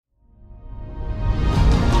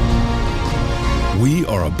We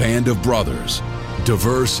are a band of brothers,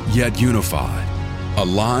 diverse yet unified,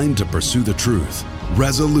 aligned to pursue the truth,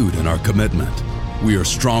 resolute in our commitment. We are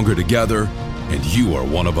stronger together, and you are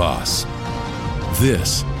one of us.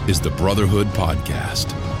 This is the Brotherhood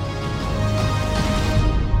Podcast.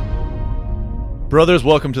 Brothers,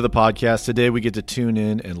 welcome to the podcast. Today we get to tune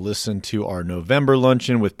in and listen to our November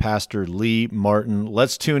luncheon with Pastor Lee Martin.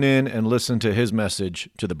 Let's tune in and listen to his message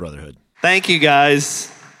to the Brotherhood. Thank you,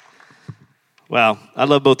 guys. Wow, I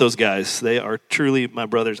love both those guys. They are truly my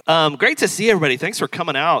brothers. Great to see everybody. Thanks for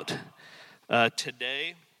coming out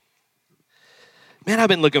today. Man, I've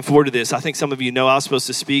been looking forward to this. I think some of you know I was supposed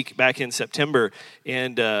to speak back in September,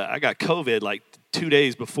 and I got COVID like 2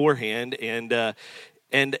 days beforehand, and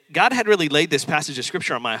God had really laid this passage of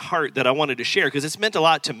Scripture on my heart that I wanted to share because it's meant a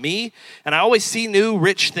lot to me, and I always see new,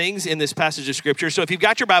 rich things in this passage of Scripture. So if you've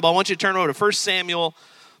got your Bible, I want you to turn over to 1 Samuel,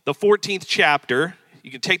 the 14th chapter. You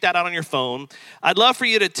can take that out on your phone. I'd love for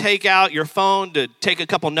you to take out your phone to take a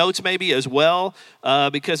couple notes maybe as well,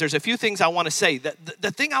 because there's a few things I want to say. The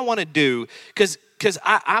thing I want to do, because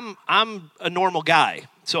I'm a normal guy,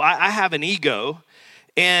 so I have an ego,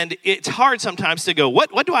 and it's hard sometimes to go,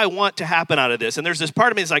 what do I want to happen out of this? And there's this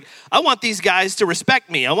part of me that's like, I want these guys to respect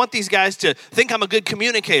me. I want these guys to think I'm a good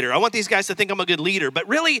communicator. I want these guys to think I'm a good leader. But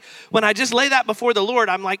really, when I just lay that before the Lord,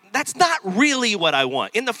 I'm like, that's not really what I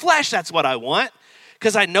want. In the flesh, that's what I want.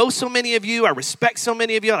 Because I know so many of you, I respect so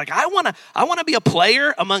many of you. Like, I want to be a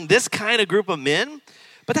player among this kind of group of men.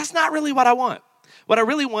 But that's not really what I want. What I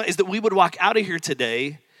really want is that we would walk out of here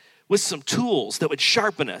today with some tools that would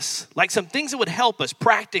sharpen us, like some things that would help us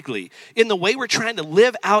practically in the way we're trying to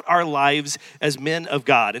live out our lives as men of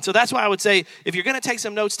God. And so that's why I would say, if you're going to take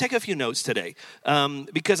some notes, take a few notes today,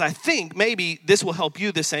 because I think maybe this will help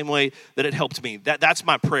you the same way that it helped me. That's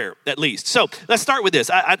my prayer, at least. So let's start with this.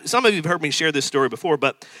 Some of you have heard me share this story before,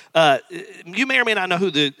 but you may or may not know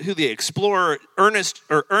who the explorer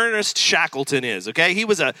Ernest Shackleton is. Okay, he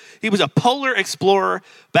was a polar explorer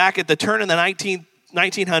back at the turn of the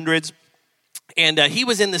 1900s, and he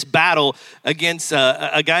was in this battle against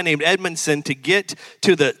a guy named Edmondson to get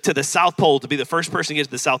to the South Pole, to be the first person to get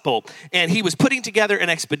to the South Pole. And he was putting together an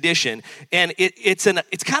expedition, and it's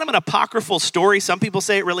kind of an apocryphal story. Some people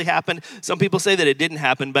say it really happened. Some people say that it didn't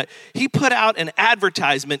happen. But he put out an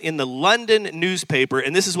advertisement in the London newspaper,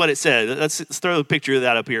 and this is what it said. Let's throw a picture of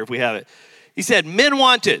that up here if we have it. He said, "Men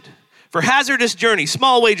wanted for hazardous journey,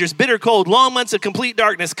 small wagers, bitter cold, long months of complete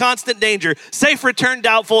darkness, constant danger, safe return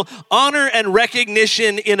doubtful, honor and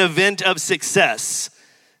recognition in event of success."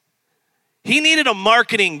 He needed a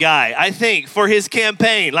marketing guy, I think, for his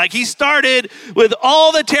campaign. Like, he started with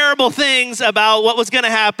all the terrible things about what was going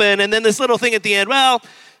to happen, and then this little thing at the end, well,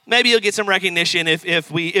 maybe you'll get some recognition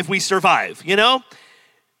if we survive, you know?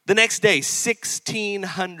 The next day,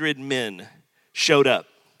 1,600 men showed up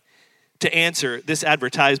to answer this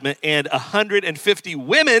advertisement, and 150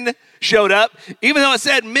 women showed up, even though it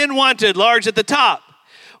said men wanted large at the top.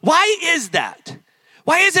 Why is that?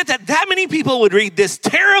 Why is it that many people would read this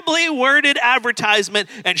terribly worded advertisement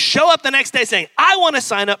and show up the next day saying, I want to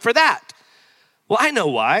sign up for that? Well, I know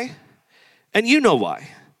why, and you know why.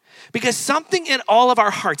 Because something in all of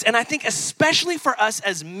our hearts, and I think especially for us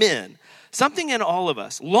as men, something in all of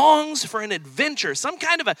us longs for an adventure, some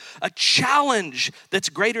kind of a challenge that's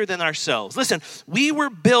greater than ourselves. Listen, we were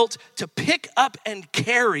built to pick up and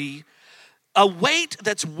carry a weight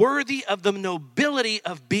that's worthy of the nobility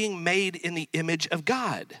of being made in the image of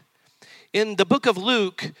God. In the book of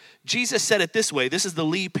Luke, Jesus said it this way. This is the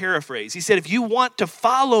Lee paraphrase. He said, if you want to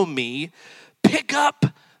follow me, pick up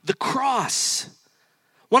the cross.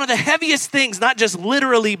 One of the heaviest things, not just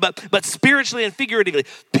literally, but spiritually and figuratively.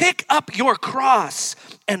 Pick up your cross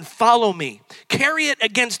and follow me. Carry it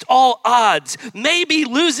against all odds, maybe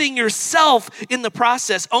losing yourself in the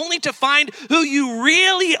process, only to find who you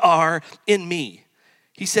really are in me.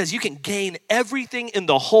 He says you can gain everything in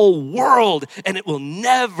the whole world, and it will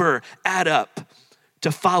never add up to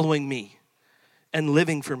following me and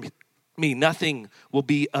living for me. Nothing will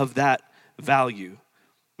be of that value.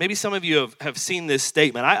 Maybe some of you have seen this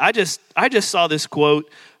statement. I just saw this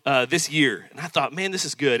quote this year, and I thought, man, this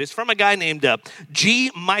is good. It's from a guy named G.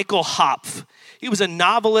 Michael Hopf. He was a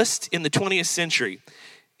novelist in the 20th century.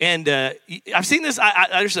 And I've seen this.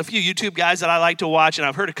 There's a few YouTube guys that I like to watch, and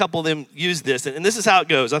I've heard a couple of them use this. And this is how it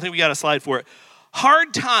goes. I think we got a slide for it.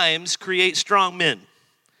 Hard times create strong men.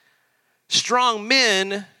 Strong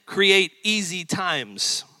men create easy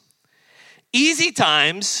times. Easy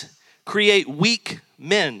times create weak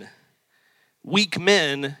men. Weak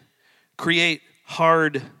men create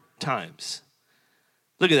hard times.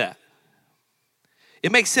 Look at that.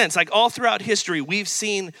 It makes sense. Like all throughout history, we've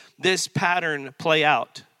seen this pattern play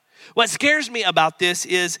out. What scares me about this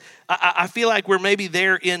is I feel like we're maybe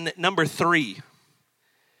there in number 3.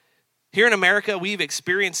 Here in America, we've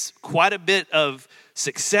experienced quite a bit of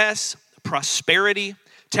success, prosperity,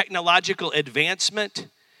 technological advancement,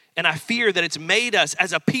 and I fear that it's made us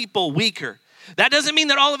as a people weaker. That doesn't mean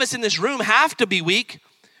that all of us in this room have to be weak.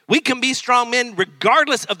 We can be strong men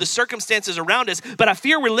regardless of the circumstances around us, but I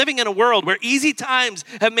fear we're living in a world where easy times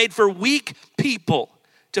have made for weak people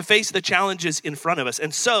to face the challenges in front of us.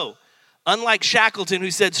 And so, unlike Shackleton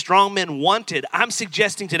who said strong men wanted, I'm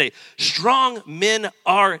suggesting today, strong men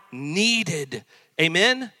are needed.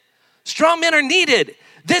 Amen? Strong men are needed.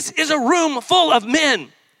 This is a room full of men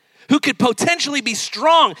who could potentially be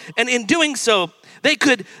strong, and in doing so, they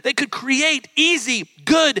could create easy,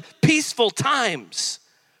 good, peaceful times.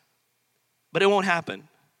 But it won't happen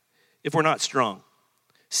if we're not strong.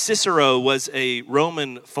 Cicero was a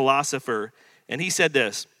Roman philosopher, and he said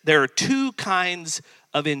this: there are 2 kinds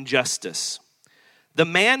of injustice. The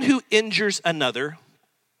man who injures another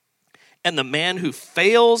and the man who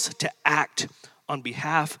fails to act on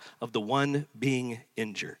behalf of the one being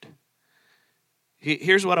injured.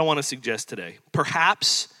 Here's what I want to suggest today.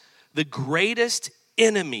 Perhaps the greatest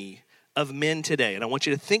enemy of men today, and I want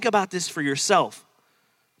you to think about this for yourself.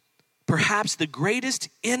 Perhaps the greatest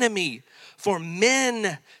enemy for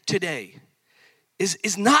men today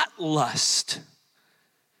is not lust.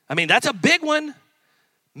 I mean, that's a big one.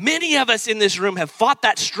 Many of us in this room have fought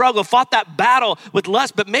that struggle, fought that battle with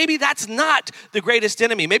lust, but maybe that's not the greatest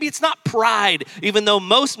enemy. Maybe it's not pride, even though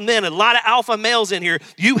most men, a lot of alpha males in here,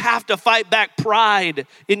 you have to fight back pride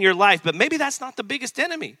in your life, but maybe that's not the biggest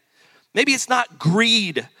enemy. Maybe it's not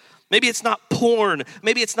greed. Maybe it's not porn.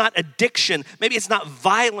 Maybe it's not addiction. Maybe it's not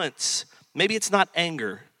violence. Maybe it's not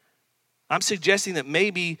anger. I'm suggesting that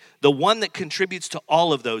maybe the one that contributes to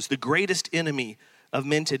all of those, the greatest enemy of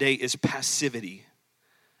men today, is passivity.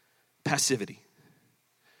 Passivity.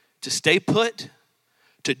 To stay put,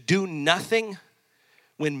 to do nothing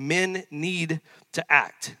when men need to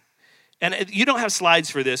act. And you don't have slides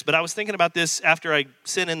for this, but I was thinking about this after I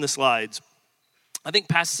sent in the slides. I think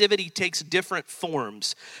passivity takes different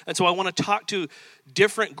forms. And so I want to talk to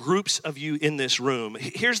different groups of you in this room.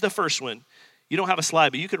 Here's the first one. You don't have a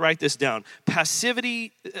slide, but you could write this down.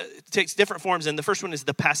 Passivity takes different forms, and the first one is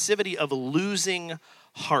the passivity of losing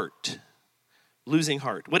heart. Losing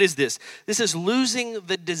heart. What is this? This is losing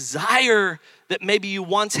the desire that maybe you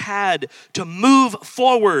once had to move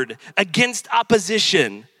forward against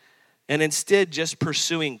opposition, and instead just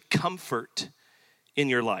pursuing comfort in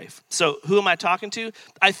your life. So who am I talking to?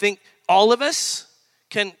 I think all of us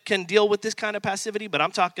can deal with this kind of passivity, but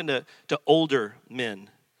I'm talking to older men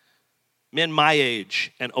my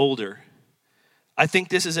age and older. I think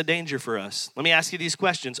this is a danger for us. Let me ask you these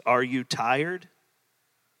questions. Are you tired?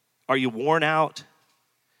 Are you worn out?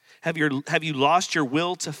 Have you lost your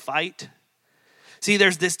will to fight? See,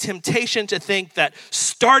 there's this temptation to think that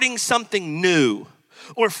starting something new,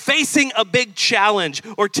 or facing a big challenge,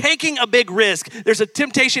 or taking a big risk, there's a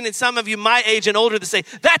temptation in some of you my age and older to say,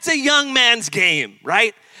 that's a young man's game,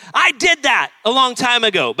 right? I did that a long time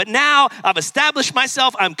ago, but now I've established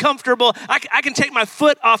myself, I'm comfortable, I can take my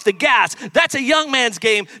foot off the gas. That's a young man's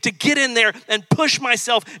game to get in there and push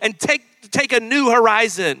myself and take a new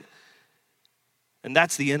horizon. And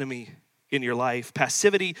that's the enemy in your life.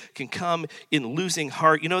 Passivity can come in losing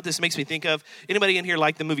heart. You know what this makes me think of? Anybody in here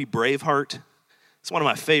like the movie Braveheart? It's one of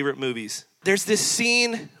my favorite movies. There's this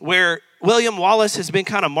scene where William Wallace has been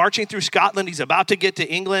kind of marching through Scotland. He's about to get to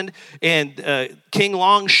England, and King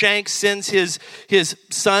Longshanks sends his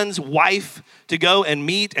son's wife to go and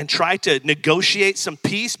meet and try to negotiate some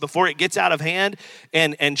peace before it gets out of hand.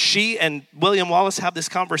 And she and William Wallace have this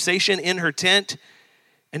conversation in her tent.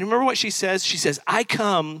 And remember what she says? She says, I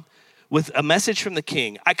come with a message from the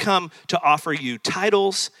king. I come to offer you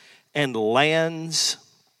titles and lands.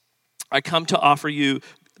 I come to offer you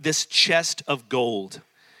this chest of gold.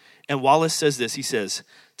 And Wallace says this. He says,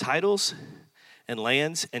 titles and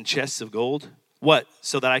lands and chests of gold. What?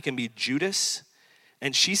 So that I can be Judas?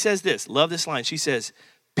 And she says this. Love this line. She says,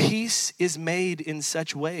 peace is made in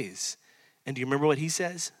such ways. And do you remember what he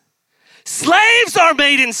says? Slaves are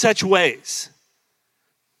made in such ways.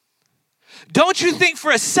 Don't you think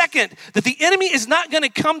for a second that the enemy is not going to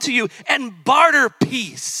come to you and barter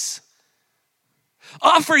peace?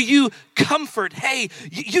 Offer you comfort. Hey,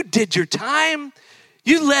 you did your time.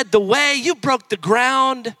 You led the way. You broke the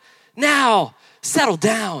ground. Now, settle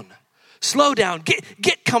down. Slow down.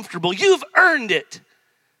 Get comfortable. You've earned it.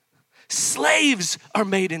 Slaves are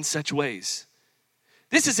made in such ways.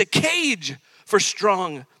 This is a cage for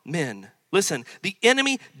strong men. Listen, the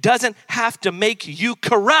enemy doesn't have to make you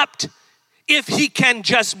corrupt if he can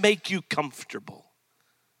just make you comfortable.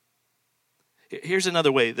 Here's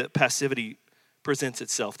another way that passivity presents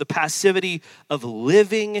itself. The passivity of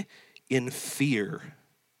living in fear.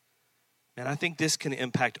 And I think this can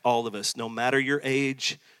impact all of us, no matter your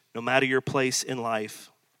age, no matter your place in life.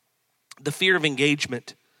 The fear of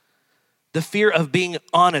engagement, the fear of being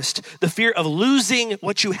honest, the fear of losing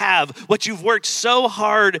what you have, what you've worked so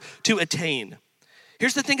hard to attain.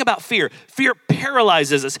 Here's the thing about fear. Fear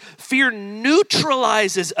paralyzes us. Fear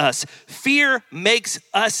neutralizes us. Fear makes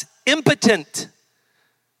us impotent.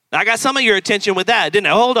 Now, I got some of your attention with that, didn't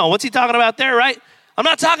I? Hold on, what's he talking about there, right? I'm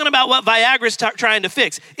not talking about what Viagra's trying to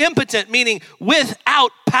fix. Impotent, meaning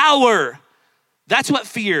without power. That's what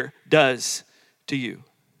fear does to you.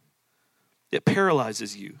 It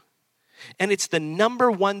paralyzes you. And it's the number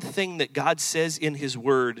one thing that God says in his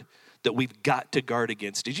word that we've got to guard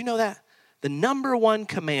against. Did you know that? The number one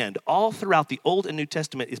command all throughout the Old and New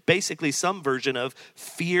Testament is basically some version of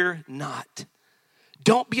fear not.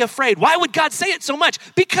 Don't be afraid. Why would God say it so much?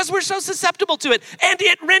 Because we're so susceptible to it, and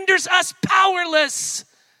it renders us powerless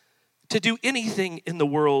to do anything in the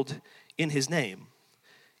world in his name.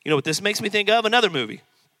 You know what this makes me think of? Another movie,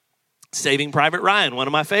 Saving Private Ryan, one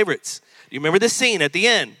of my favorites. You remember this scene at the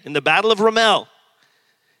end in the Battle of Ramelle?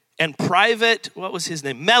 And Private, what was his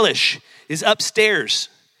name? Mellish is upstairs.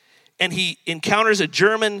 And he encounters a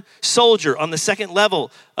German soldier on the second level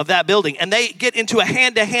of that building. And they get into a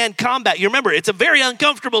hand-to-hand combat. You remember, it's a very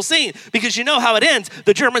uncomfortable scene because you know how it ends.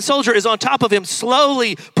 The German soldier is on top of him,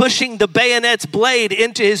 slowly pushing the bayonet's blade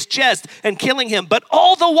into his chest and killing him. But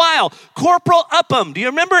all the while, Corporal Upham, do you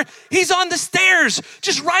remember? He's on the stairs,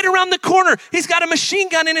 just right around the corner. He's got a machine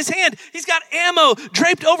gun in his hand. He's got ammo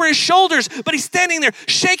draped over his shoulders, but he's standing there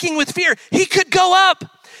shaking with fear. He could go up.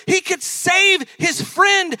 He could save his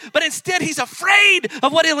friend, but instead he's afraid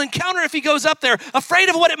of what he'll encounter if he goes up there, afraid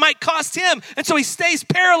of what it might cost him. And so he stays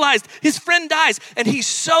paralyzed. His friend dies, and he's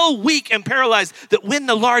so weak and paralyzed that when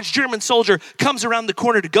the large German soldier comes around the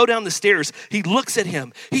corner to go down the stairs, he looks at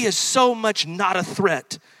him. He is so much not a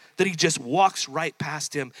threat that he just walks right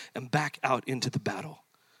past him and back out into the battle.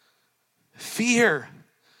 Fear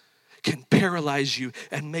can paralyze you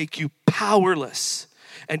and make you powerless.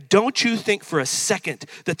 And don't you think for a second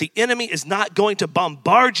that the enemy is not going to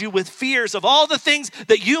bombard you with fears of all the things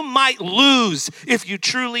that you might lose if you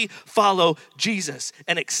truly follow Jesus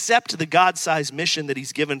and accept the God-sized mission that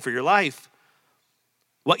he's given for your life.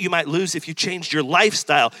 What you might lose if you changed your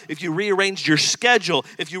lifestyle, if you rearranged your schedule,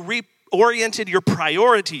 if you reoriented your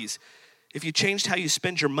priorities, if you changed how you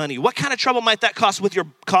spend your money. What kind of trouble might that cause with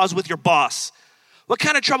your boss? What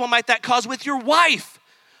kind of trouble might that cause with your wife?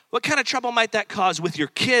 What kind of trouble might that cause with your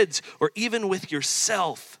kids or even with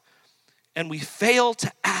yourself? And we fail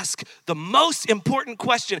to ask the most important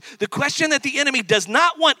question, the question that the enemy does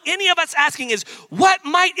not want any of us asking is, what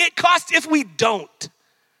might it cost if we don't?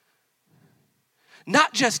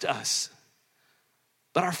 Not just us,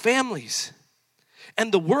 but our families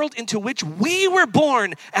and the world into which we were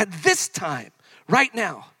born at this time, right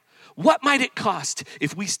now. What might it cost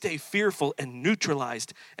if we stay fearful and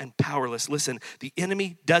neutralized and powerless? Listen, the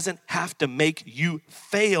enemy doesn't have to make you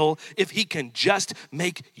fail if he can just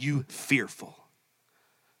make you fearful.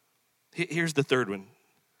 Here's the third one.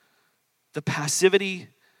 The passivity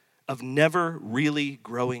of never really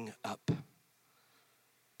growing up.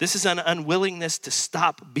 This is an unwillingness to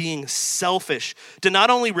stop being selfish, to not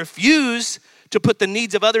only refuse to put the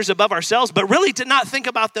needs of others above ourselves, but really to not think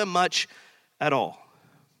about them much at all.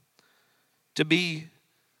 To be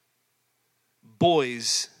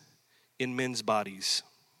boys in men's bodies.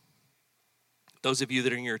 Those of you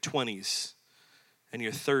that are in your 20s and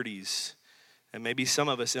your 30s, and maybe some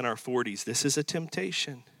of us in our 40s, this is a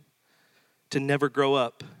temptation to never grow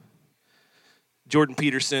up. Jordan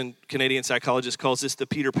Peterson, Canadian psychologist, calls this the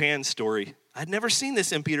Peter Pan story. I'd never seen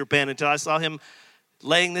this in Peter Pan until I saw him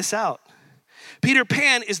laying this out. Peter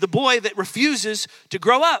Pan is the boy that refuses to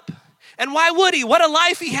grow up. And why would he? What a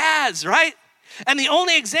life he has, right? And the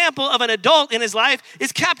only example of an adult in his life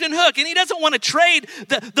is Captain Hook. And he doesn't want to trade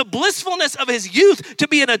the blissfulness of his youth to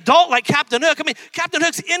be an adult like Captain Hook. I mean, Captain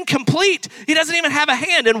Hook's incomplete. He doesn't even have a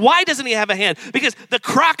hand. And why doesn't he have a hand? Because the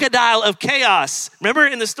crocodile of chaos, remember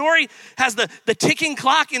in the story, has the ticking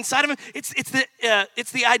clock inside of him.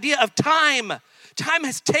 It's the idea of time. Time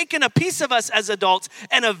has taken a piece of us as adults,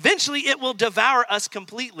 and eventually it will devour us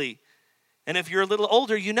completely. And if you're a little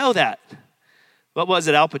older, you know that. What was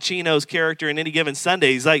it? Al Pacino's character in Any Given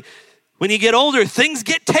Sunday. He's like, when you get older, things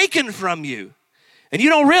get taken from you. And you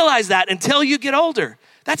don't realize that until you get older.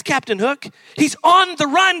 That's Captain Hook. He's on the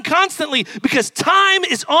run constantly because time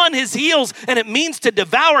is on his heels and it means to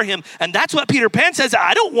devour him. And that's what Peter Pan says.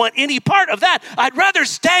 I don't want any part of that. I'd rather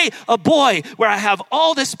stay a boy where I have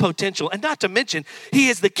all this potential. And not to mention, he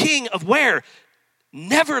is the king of where?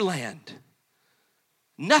 Neverland.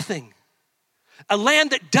 Nothing. A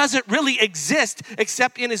land that doesn't really exist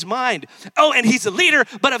except in his mind. Oh, and he's a leader,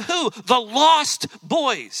 but of who? The lost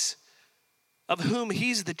boys, of whom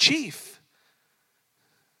he's the chief.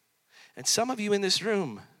 And some of you in this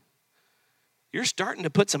room, you're starting to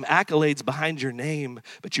put some accolades behind your name,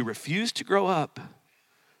 but you refuse to grow up.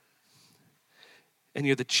 And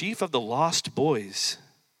you're the chief of the lost boys.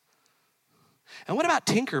 And what about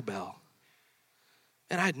Tinkerbell?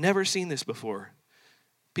 And I'd never seen this before.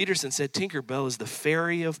 Peterson said Tinkerbell is the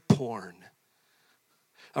fairy of porn.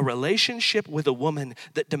 A relationship with a woman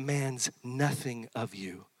that demands nothing of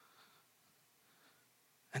you.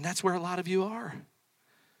 And that's where a lot of you are.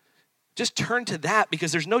 Just turn to that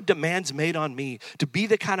because there's no demands made on me to be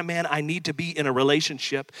the kind of man I need to be in a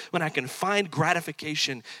relationship when I can find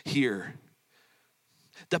gratification here.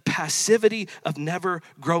 The passivity of never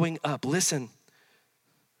growing up. Listen,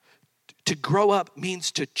 to grow up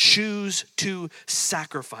means to choose to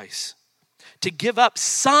sacrifice, to give up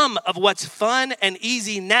some of what's fun and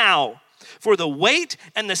easy now for the weight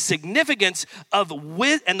and the significance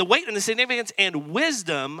and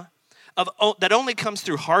wisdom that only comes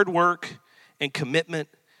through hard work and commitment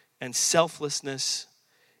and selflessness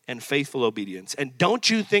and faithful obedience. And don't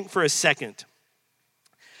you think for a second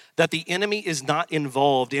that the enemy is not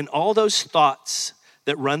involved in all those thoughts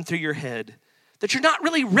that run through your head, that you're not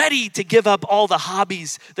really ready to give up all the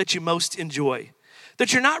hobbies that you most enjoy,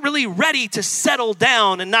 that you're not really ready to settle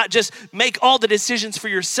down and not just make all the decisions for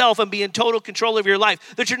yourself and be in total control of your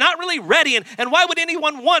life, that you're not really ready. And why would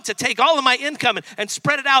anyone want to take all of my income and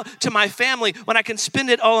spread it out to my family when I can spend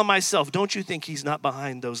it all on myself? Don't you think he's not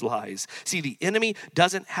behind those lies? See, the enemy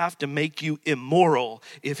doesn't have to make you immoral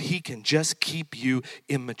if he can just keep you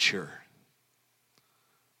immature.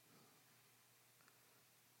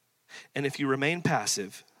 And if you remain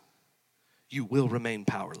passive, you will remain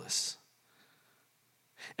powerless.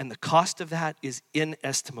 And the cost of that is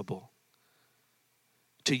inestimable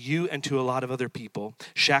to you and to a lot of other people.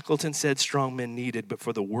 Shackleton said strong men needed, but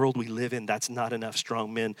for the world we live in, that's not enough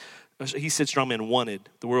strong men. He said strong men wanted.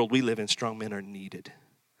 The world we live in, strong men are needed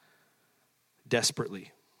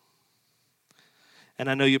desperately. And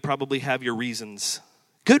I know you probably have your reasons,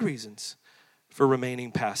 good reasons, for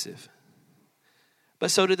remaining passive.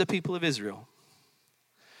 But so did the people of Israel.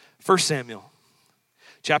 1 Samuel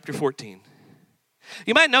chapter 14.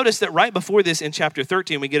 You might notice that right before this in chapter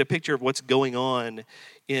 13, we get a picture of what's going on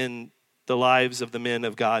in the lives of the men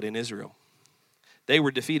of God in Israel. They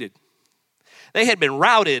were defeated. They had been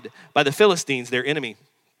routed by the Philistines, their enemy.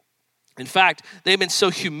 In fact, they had been so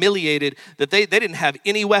humiliated that they didn't have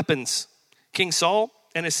any weapons. King Saul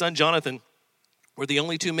and his son Jonathan were the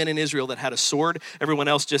only two men in Israel that had a sword. Everyone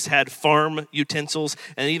else just had farm utensils,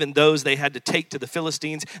 and even those they had to take to the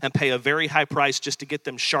Philistines and pay a very high price just to get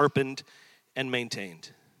them sharpened and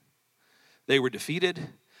maintained. They were defeated.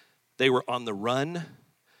 They were on the run.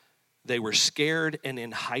 They were scared and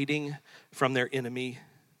in hiding from their enemy.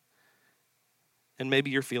 And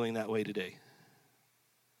maybe you're feeling that way today.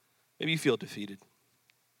 Maybe you feel defeated.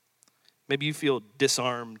 Maybe you feel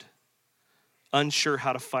disarmed, unsure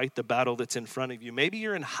how to fight the battle that's in front of you. Maybe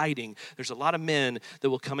you're in hiding. There's a lot of men that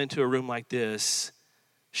will come into a room like this,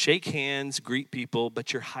 shake hands, greet people,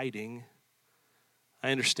 but you're hiding.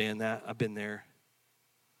 I understand that. I've been there.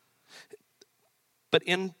 But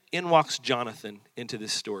in walks Jonathan into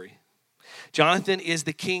this story. Jonathan is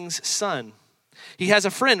the king's son. He has a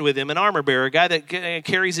friend with him, an armor bearer, a guy that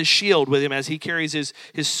carries his shield with him as he carries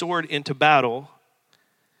his sword into battle.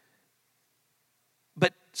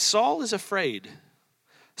 But Saul is afraid.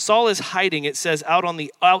 Saul is hiding, it says, out on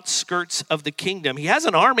the outskirts of the kingdom. He has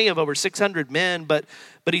an army of over 600 men, but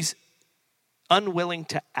he's unwilling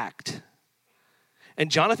to act. And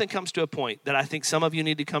Jonathan comes to a point that I think some of you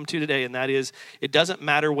need to come to today, and that is, it doesn't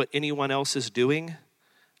matter what anyone else is doing,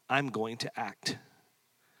 I'm going to act.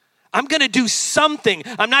 I'm going to do something.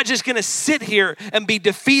 I'm not just going to sit here and be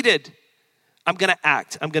defeated. I'm going to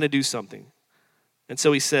act. I'm going to do something. And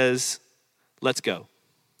so he says, let's go.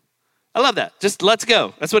 I love that. Just let's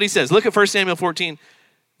go. That's what he says. Look at 1 Samuel 14,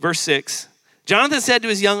 verse 6. Jonathan said to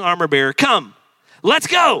his young armor bearer, come, let's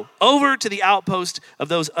go over to the outpost of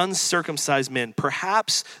those uncircumcised men.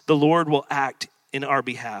 Perhaps the Lord will act in our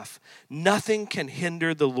behalf. Nothing can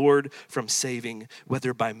hinder the Lord from saving,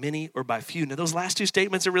 whether by many or by few. Now, those last two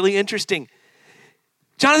statements are really interesting.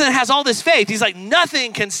 Jonathan has all this faith. He's like,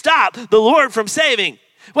 nothing can stop the Lord from saving.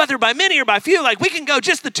 Whether by many or by few, like we can go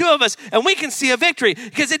just the two of us and we can see a victory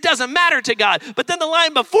because it doesn't matter to God. But then the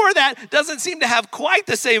line before that doesn't seem to have quite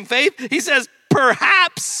the same faith. He says,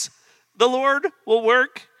 perhaps the Lord will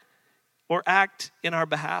work or act in our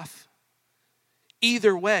behalf.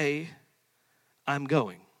 Either way, I'm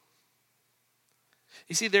going.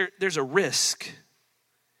 You see, there's a risk.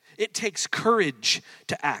 It takes courage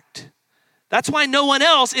to act. That's why no one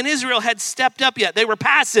else in Israel had stepped up yet. They were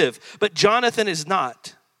passive, but Jonathan is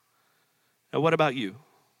not. Now, what about you?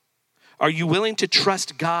 Are you willing to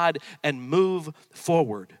trust God and move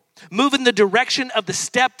forward? Move in the direction of the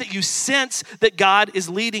step that you sense that God is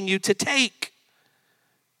leading you to take.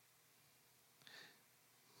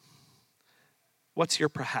 What's your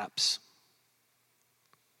perhaps?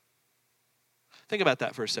 Think about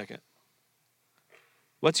that for a second.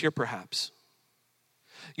 What's your perhaps?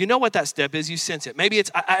 You know what that step is. You sense it. Maybe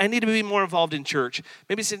it's, I need to be more involved in church.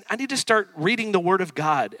 Maybe it's, I need to start reading the Word of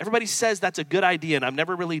God. Everybody says that's a good idea, and I've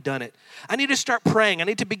never really done it. I need to start praying. I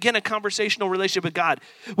need to begin a conversational relationship with God.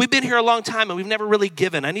 We've been here a long time, and we've never really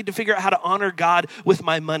given. I need to figure out how to honor God with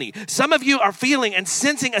my money. Some of you are feeling and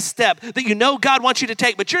sensing a step that you know God wants you to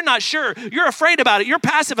take, but you're not sure. You're afraid about it. You're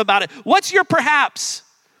passive about it. What's your perhaps?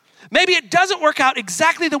 Maybe it doesn't work out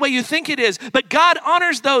exactly the way you think it is, but God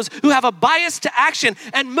honors those who have a bias to action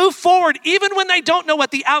and move forward even when they don't know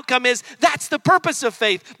what the outcome is. That's the purpose of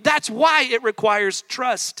faith. That's why it requires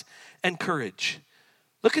trust and courage.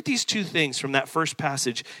 Look at these two things from that first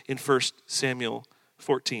passage in 1 Samuel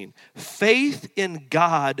 14. Faith in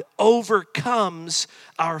God overcomes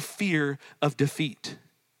our fear of defeat.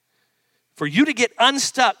 For you to get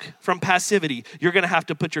unstuck from passivity, you're going to have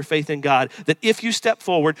to put your faith in God, that if you step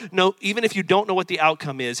forward, even if you don't know what the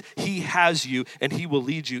outcome is, He has you and He will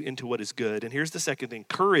lead you into what is good. And here's the second thing.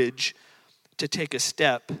 Courage to take a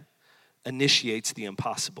step initiates the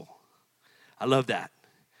impossible. I love that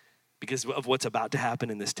because of what's about to happen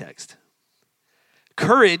in this text.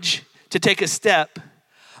 Courage to take a step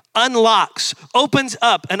unlocks, opens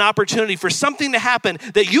up an opportunity for something to happen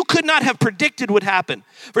that you could not have predicted would happen,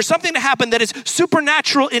 for something to happen that is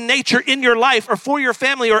supernatural in nature in your life or for your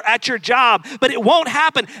family or at your job, but it won't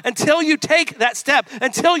happen until you take that step,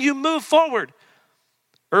 until you move forward.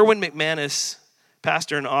 Erwin McManus,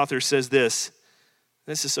 pastor and author, says this.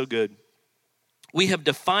 This is so good. We have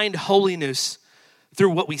defined holiness through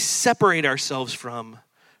what we separate ourselves from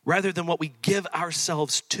rather than what we give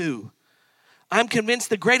ourselves to. I'm convinced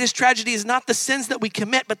the greatest tragedy is not the sins that we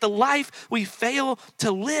commit, but the life we fail to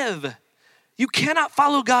live. You cannot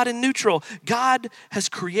follow God in neutral. God has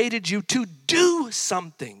created you to do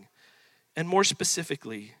something, and more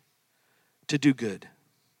specifically, to do good.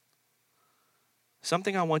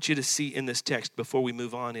 Something I want you to see in this text before we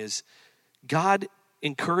move on is God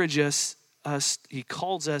encourages us, He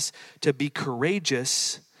calls us to be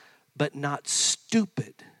courageous, but not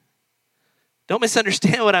stupid. Don't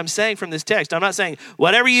misunderstand what I'm saying from this text. I'm not saying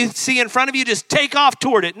whatever you see in front of you, just take off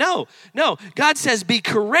toward it. No. God says be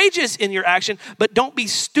courageous in your action, but don't be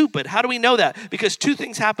stupid. How do we know that? Because two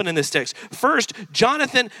things happen in this text. First,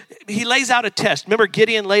 Jonathan, he lays out a test. Remember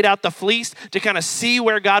Gideon laid out the fleece to kind of see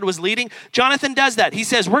where God was leading? Jonathan does that. He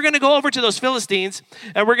says, we're going to go over to those Philistines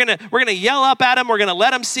and we're going to yell up at them. We're going to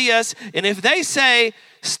let them see us. And if they say,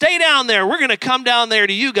 stay down there, we're going to come down there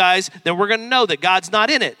to you guys, then we're going to know that God's not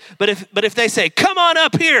in it. But if they say, come on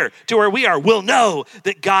up here to where we are, we'll know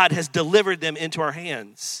that God has delivered them into our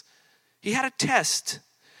hands. He had a test.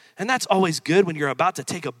 And that's always good when you're about to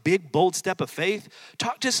take a big, bold step of faith.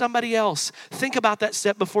 Talk to somebody else. Think about that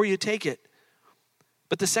step before you take it.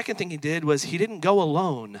 But the second thing he did was he didn't go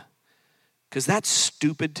alone, because that's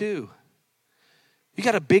stupid too. You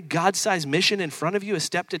got a big God-sized mission in front of you, a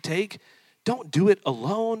step to take. Don't do it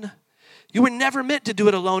alone. You were never meant to do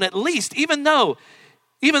it alone, at least, even though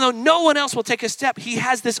no one else will take a step. He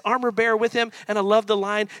has this armor bearer with him, and I love the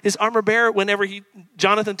line. His armor bearer, whenever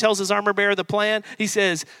Jonathan tells his armor bearer the plan, he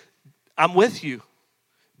says, I'm with you.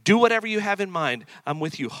 Do whatever you have in mind. I'm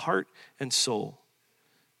with you, heart and soul.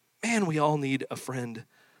 Man, we all need a friend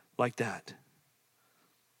like that.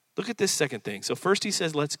 Look at this second thing. So first he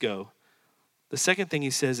says, let's go. The second thing he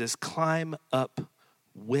says is climb up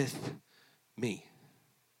with me.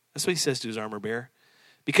 That's what he says to his armor bearer.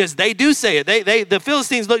 Because they do say it. The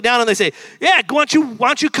Philistines look down and they say, yeah, why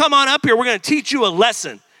don't you come on up here? We're going to teach you a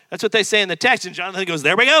lesson. That's what they say in the text. And Jonathan goes,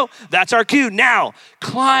 there we go. That's our cue. Now,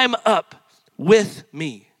 climb up with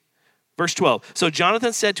me. Verse 12. So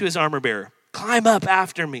Jonathan said to his armor bearer, climb up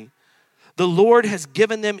after me. The Lord has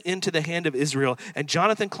given them into the hand of Israel. And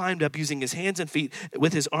Jonathan climbed up using his hands and feet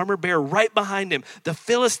with his armor bearer right behind him. The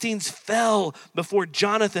Philistines fell before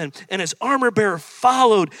Jonathan, and his armor bearer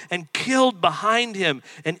followed and killed behind him.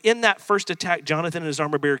 And in that first attack, Jonathan and his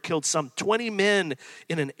armor bearer killed some 20 men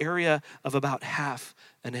in an area of about half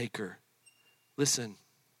an acre. Listen,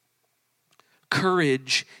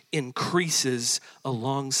 courage increases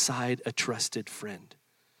alongside a trusted friend.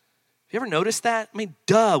 You ever noticed that? I mean,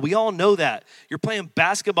 we all know that. You're playing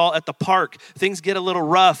basketball at the park. Things get a little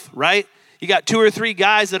rough, right? You got 2 or 3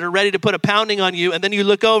 guys that are ready to put a pounding on you, and then you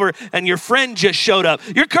look over and your friend just showed up.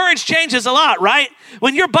 Your courage changes a lot, right?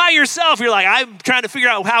 When you're by yourself, you're like, I'm trying to figure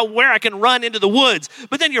out where I can run into the woods.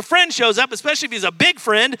 But then your friend shows up, especially if he's a big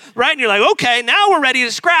friend, right? And you're like, okay, now we're ready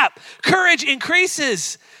to scrap. Courage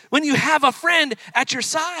increases when you have a friend at your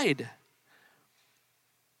side.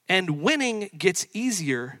 And winning gets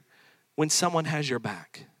easier when someone has your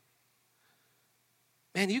back.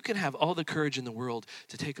 Man, you can have all the courage in the world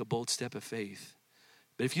to take a bold step of faith.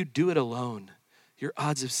 But if you do it alone, your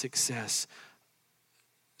odds of success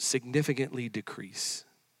significantly decrease.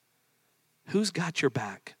 Who's got your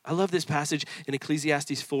back? I love this passage in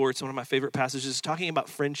Ecclesiastes 4. It's one of my favorite passages. It's talking about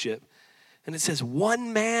friendship. And it says,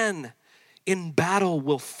 one man in battle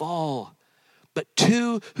will fall, but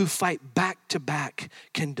 2 who fight back to back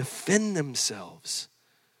can defend themselves.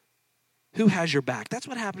 Who has your back? That's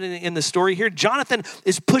what happened in the story here. Jonathan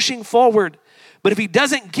is pushing forward, but if he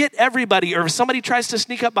doesn't get everybody, or if somebody tries to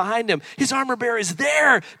sneak up behind him, his armor bearer is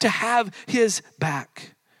there to have his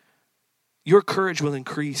back. Your courage will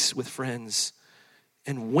increase with friends,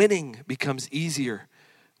 and winning becomes easier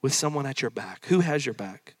with someone at your back. Who has your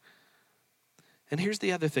back? And here's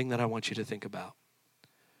the other thing that I want you to think about.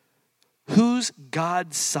 Whose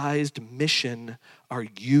God-sized mission are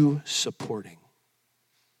you supporting?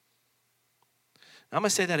 I'm going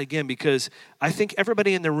to say that again because I think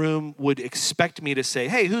everybody in the room would expect me to say,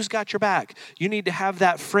 hey, who's got your back? You need to have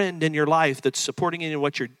that friend in your life that's supporting you in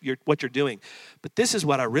what you're doing. But this is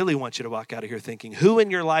what I really want you to walk out of here thinking. Who in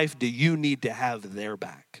your life do you need to have their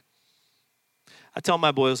back? I tell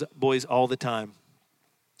my boys all the time,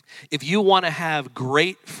 if you want to have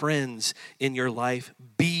great friends in your life,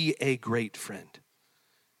 be a great friend.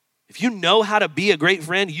 If you know how to be a great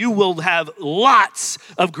friend, you will have lots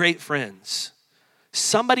of great friends.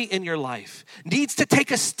 Somebody in your life needs to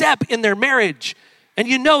take a step in their marriage, and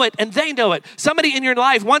you know it, and they know it. Somebody in your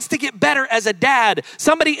life wants to get better as a dad.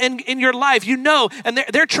 Somebody in your life, you know, and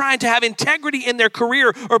they're trying to have integrity in their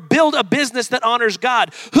career or build a business that honors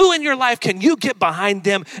God. Who in your life can you get behind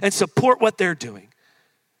them and support what they're doing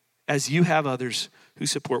as you have others who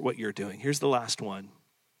support what you're doing? Here's the last one.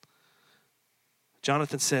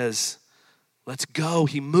 Jonathan says, let's go.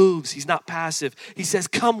 He moves. He's not passive. He says,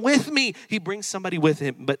 come with me. He brings somebody with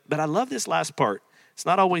him. But I love this last part. It's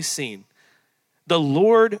not always seen. The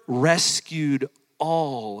Lord rescued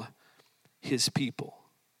all his people.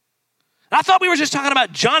 I thought we were just talking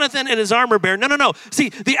about Jonathan and his armor bearer. No. See,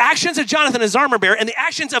 the actions of Jonathan and his armor bearer and the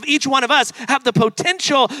actions of each one of us have the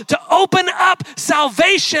potential to open up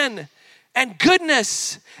salvation and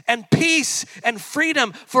goodness and peace and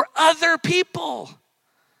freedom for other people.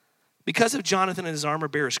 Because of Jonathan and his armor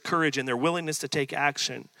bearer's courage and their willingness to take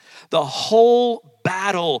action, the whole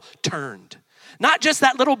battle turned. Not just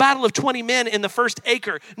that little battle of 20 men in the first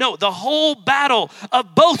acre. No, the whole battle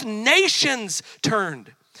of both nations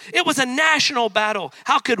turned. It was a national battle.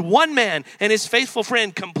 How could one man and his faithful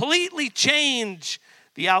friend completely change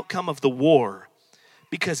the outcome of the war?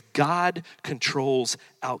 Because God controls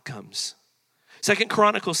outcomes. 2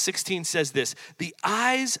 Chronicles 16 says this, the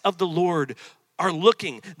eyes of the Lord are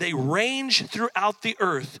looking. They range throughout the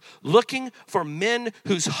earth, looking for men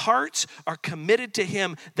whose hearts are committed to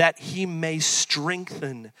him that he may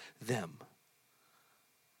strengthen them.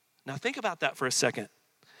 Now think about that for a second.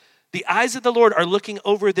 The eyes of the Lord are looking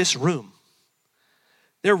over this room.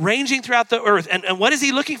 They're ranging throughout the earth. And what is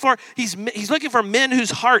he looking for? He's looking for men whose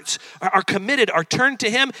hearts are committed, are turned to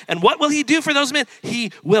him. And what will he do for those men?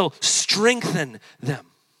 He will strengthen them.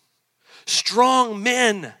 Strong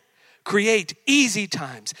men create easy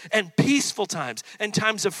times and peaceful times and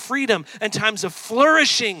times of freedom and times of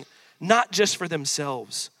flourishing, not just for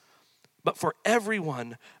themselves, but for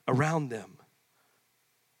everyone around them.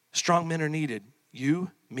 Strong men are needed.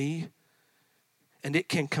 You, me, and it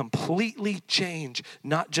can completely change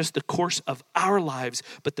not just the course of our lives,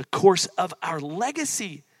 but the course of our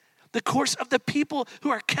legacy, the course of the people who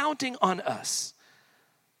are counting on us.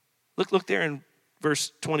 Look there in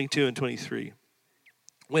verse 22 and 23.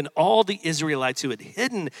 When all the Israelites who had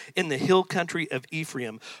hidden in the hill country of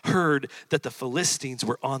Ephraim heard that the Philistines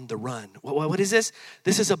were on the run. What is this?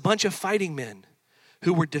 This is a bunch of fighting men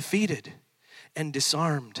who were defeated and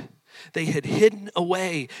disarmed. They had hidden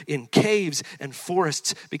away in caves and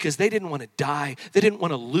forests because they didn't want to die. They didn't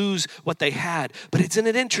want to lose what they had. But isn't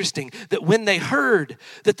it interesting that when they heard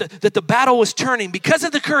that the battle was turning, because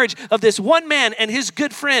of the courage of this one man and his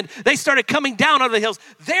good friend, they started coming down out of the hills.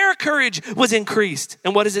 Their courage was increased.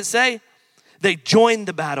 And what does it say? They joined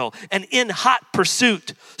the battle and in hot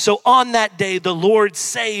pursuit. So on that day, the Lord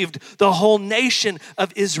saved the whole nation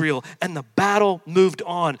of Israel, and the battle moved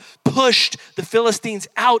on, pushed the Philistines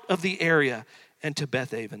out of the area and to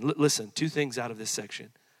Beth-aven. Listen, two things out of this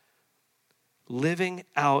section. Living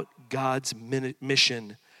out God's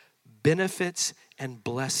mission benefits and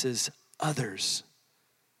blesses others,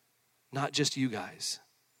 not just you guys.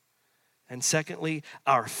 And secondly,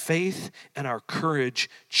 our faith and our courage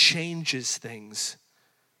changes things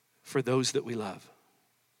for those that we love.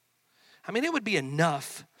 I mean, it would be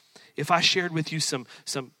enough if I shared with you some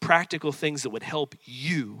practical things that would help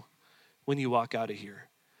you when you walk out of here.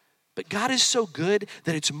 But God is so good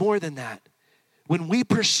that it's more than that. When we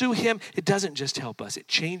pursue him, it doesn't just help us. It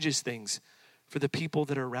changes things for the people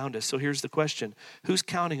that are around us. So here's the question. Who's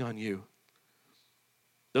counting on you?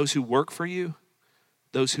 Those who work for you?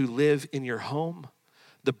 Those who live in your home,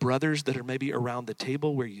 the brothers that are maybe around the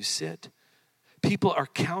table where you sit. People are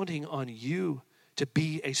counting on you to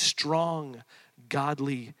be a strong,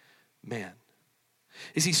 godly man.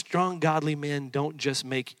 You see, strong, godly men don't just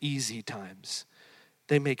make easy times.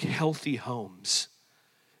 They make healthy homes.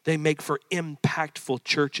 They make for impactful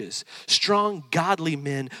churches. Strong, godly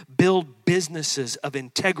men build businesses of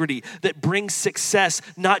integrity that bring success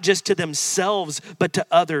not just to themselves, but to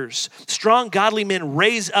others. Strong, godly men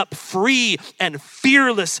raise up free and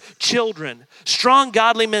fearless children. Strong,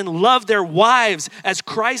 godly men love their wives as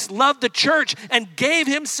Christ loved the church and gave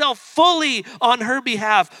himself fully on her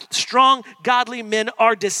behalf. Strong, godly men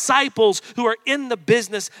are disciples who are in the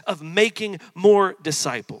business of making more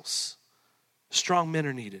disciples. Strong men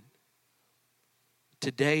are needed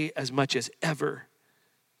today as much as ever.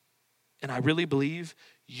 And I really believe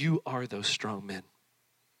you are those strong men.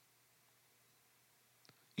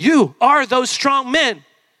 You are those strong men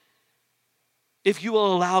if you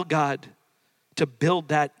will allow God to build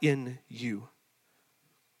that in you.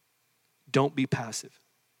 Don't be passive.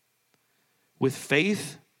 With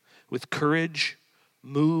faith, with courage,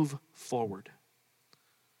 move forward.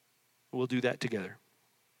 We'll do that together.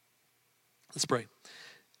 Let's pray.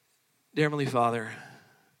 Dear Heavenly Father,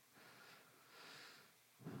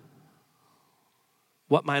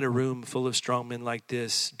 what might a room full of strong men like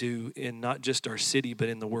this do in not just our city, but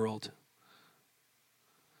in the world?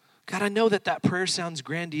 God, I know that prayer sounds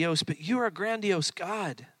grandiose, but you are a grandiose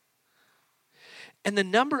God. And the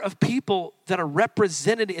number of people that are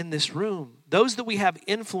represented in this room, those that we have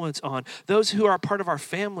influence on, those who are part of our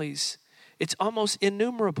families, it's almost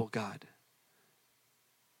innumerable, God.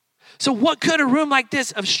 So what could a room like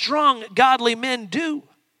this of strong, godly men do?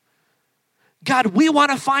 God, we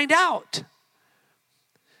want to find out.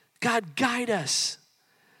 God, guide us.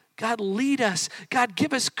 God, lead us. God,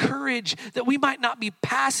 give us courage that we might not be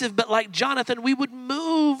passive, but like Jonathan, we would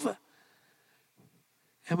move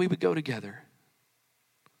and we would go together.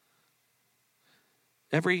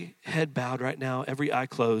 Every head bowed right now, every eye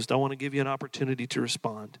closed, I want to give you an opportunity to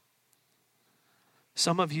respond.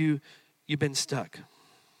 Some of you, you've been stuck.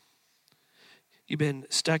 You've been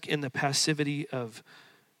stuck in the passivity of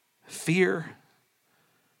fear.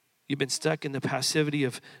 You've been stuck in the passivity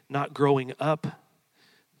of not growing up.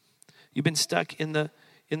 You've been stuck in the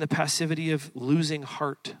passivity of losing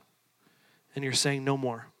heart. And you're saying, no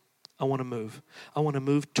more. I want to move. I want to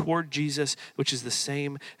move toward Jesus, which is the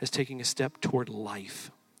same as taking a step toward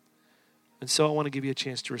life. And so I want to give you a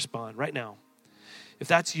chance to respond right now. If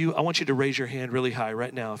that's you, I want you to raise your hand really high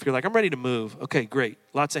right now. If you're like, I'm ready to move. Okay, great.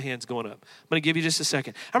 Lots of hands going up. I'm going to give you just a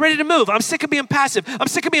second. I'm ready to move. I'm sick of being passive. I'm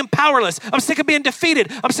sick of being powerless. I'm sick of being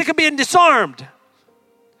defeated. I'm sick of being disarmed.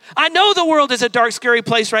 I know the world is a dark, scary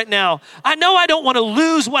place right now. I know I don't want to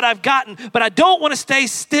lose what I've gotten, but I don't want to stay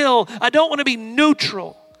still. I don't want to be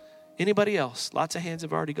neutral. Anybody else? Lots of hands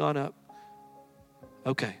have already gone up.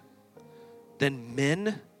 Okay. Then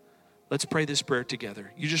men, let's pray this prayer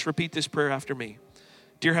together. You just repeat this prayer after me.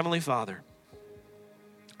 Dear Heavenly Father,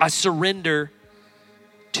 I surrender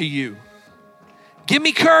to you. Give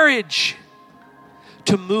me courage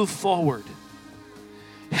to move forward.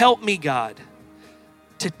 Help me, God,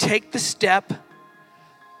 to take the step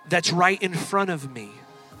that's right in front of me.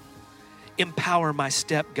 Empower my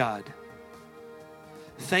step, God.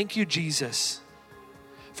 Thank you, Jesus,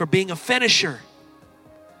 for being a finisher,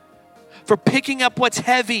 for picking up what's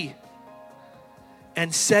heavy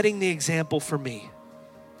and setting the example for me.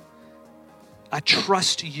 I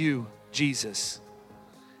trust you, Jesus,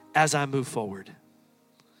 as I move forward.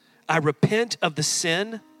 I repent of the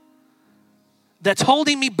sin that's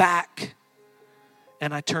holding me back,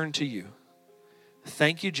 and I turn to you.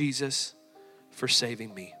 Thank you, Jesus, for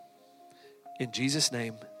saving me. In Jesus'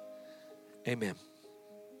 name, amen.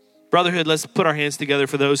 Brotherhood, let's put our hands together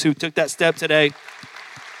for those who took that step today.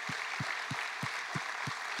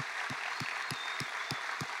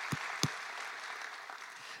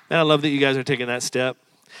 Man, I love that you guys are taking that step.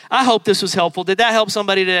 I hope this was helpful. Did that help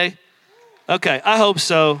somebody today? Okay, I hope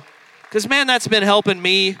so. Because, man, that's been helping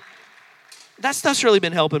me. That stuff's really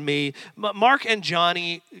been helping me. Mark and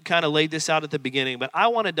Johnny kind of laid this out at the beginning, but I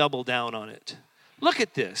want to double down on it. Look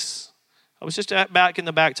at this. I was just back in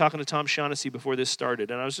the back talking to Tom Shaughnessy before this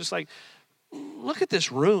started, and I was just like, look at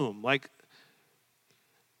this room. Like,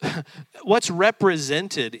 what's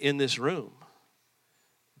represented in this room?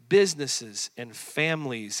 Businesses and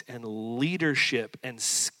families and leadership and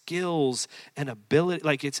skills and ability.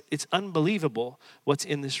 Like, it's unbelievable what's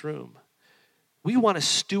in this room. We want to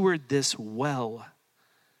steward this well.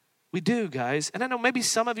 We do, guys. And I know maybe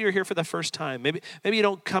some of you are here for the first time. Maybe you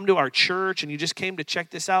don't come to our church and you just came to check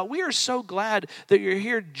this out. We are so glad that you're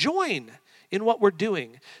here. Join in what we're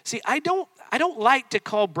doing. See, I don't like to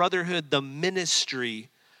call Brotherhood the ministry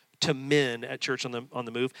to men at Church on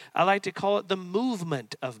the Move. I like to call it the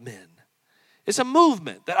movement of men. It's a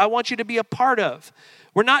movement that I want you to be a part of.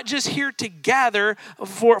 We're not just here to gather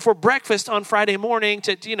for breakfast on Friday morning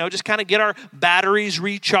to just kind of get our batteries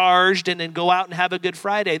recharged and then go out and have a good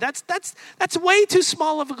Friday. That's way too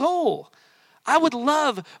small of a goal. I would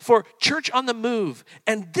love for Church on the Move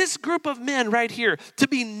and this group of men right here to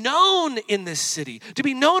be known in this city, to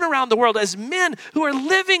be known around the world as men who are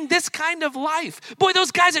living this kind of life. Boy,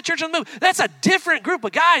 those guys at Church on the Move, that's a different group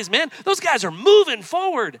of guys, man. Those guys are moving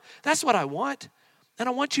forward. That's what I want. And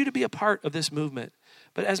I want you to be a part of this movement.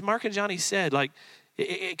 But as Mark and Johnny said, like,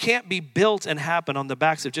 it can't be built and happen on the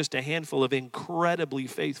backs of just a handful of incredibly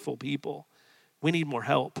faithful people. We need more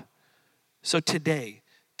help. So today,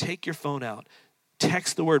 take your phone out.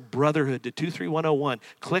 Text the word Brotherhood to 23101.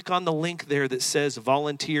 Click on the link there that says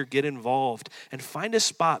volunteer, get involved, and find a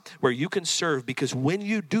spot where you can serve, because when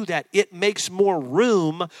you do that, it makes more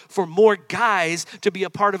room for more guys to be a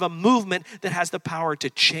part of a movement that has the power to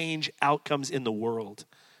change outcomes in the world.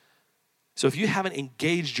 So if you haven't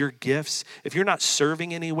engaged your gifts, if you're not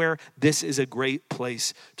serving anywhere, this is a great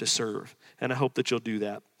place to serve. And I hope that you'll do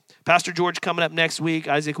that. Pastor George coming up next week.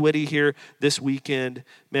 Isaac Whitty here this weekend.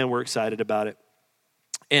 Man, we're excited about it.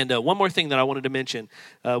 And one more thing that I wanted to mention.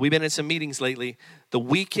 We've been in some meetings lately.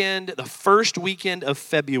 The first weekend of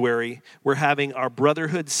February, we're having our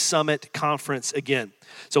Brotherhood Summit Conference again.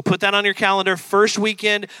 So put that on your calendar. First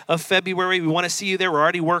weekend of February. We want to see you there. We're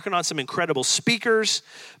already working on some incredible speakers.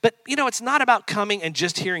 But, it's not about coming and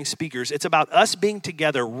just hearing speakers. It's about us being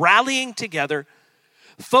together, rallying together,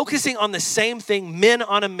 focusing on the same thing, men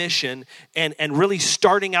on a mission, and really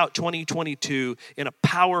starting out 2022 in a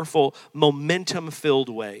powerful, momentum-filled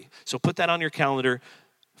way. So put that on your calendar.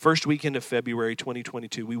 First weekend of February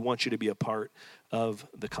 2022. We want you to be a part of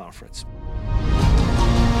the conference.